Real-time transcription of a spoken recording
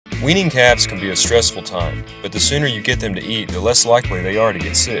Weaning calves can be a stressful time, but the sooner you get them to eat, the less likely they are to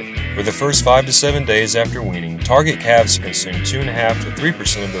get sick. For the first 5 to 7 days after weaning, target calves to consume 2.5 to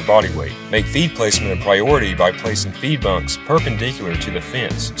 3% of their body weight. Make feed placement a priority by placing feed bunks perpendicular to the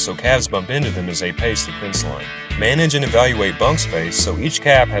fence so calves bump into them as they pace the fence line. Manage and evaluate bunk space so each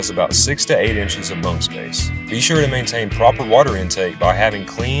calf has about 6 to 8 inches of bunk space. Be sure to maintain proper water intake by having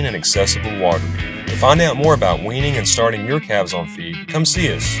clean and accessible water. To find out more about weaning and starting your calves on feed, come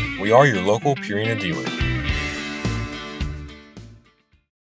see us. We are your local Purina dealer.